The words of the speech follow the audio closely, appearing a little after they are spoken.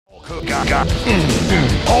Brother.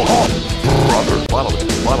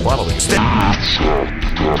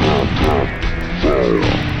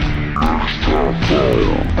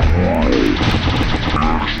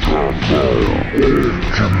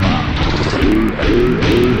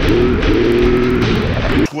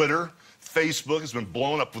 Twitter, Facebook has been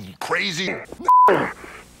blown up with crazy. I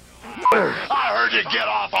heard you get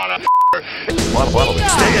off on it.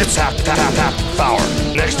 Stay at half hour.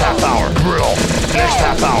 Next half hour, grill. Next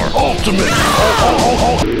half hour, ultimate.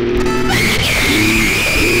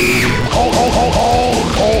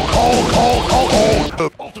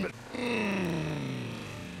 Ultimate.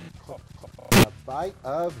 A bite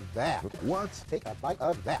of that. What? Take a bite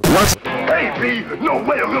of that. What? Baby, no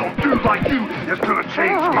way a little dude like you is gonna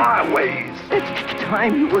change my ways. It's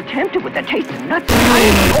time you were tempted with a taste of nuts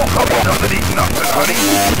and Oh, come on, doesn't eat nuts and honey.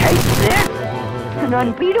 Taste this. An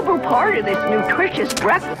unbeatable part of this nutritious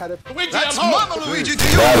breakfast. That's Mama Luigi to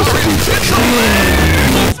you!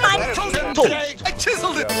 It's my toast! I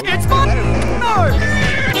chiseled it! It's my... No!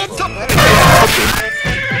 It's a...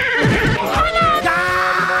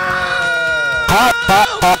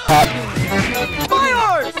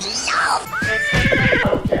 Fire!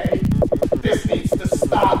 Okay, this needs to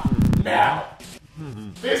stop now.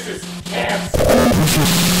 This is cancer.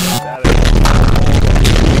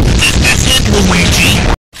 Luigi.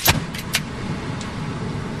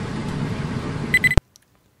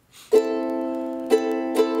 Do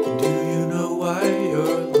you know why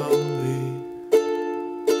you're lonely?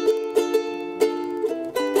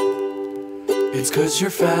 It's 'cause you're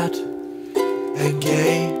fat and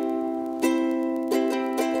gay.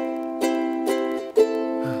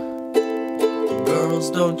 Girls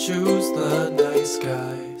don't choose the nice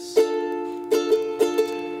guys.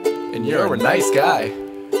 And you're a nice guy.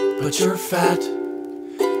 But you're fat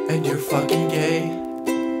and you're fucking gay.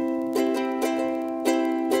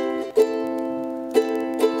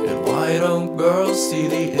 And why don't girls see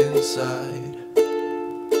the inside?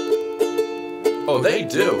 Oh, they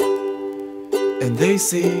do. And they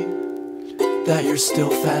see that you're still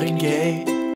fat and gay.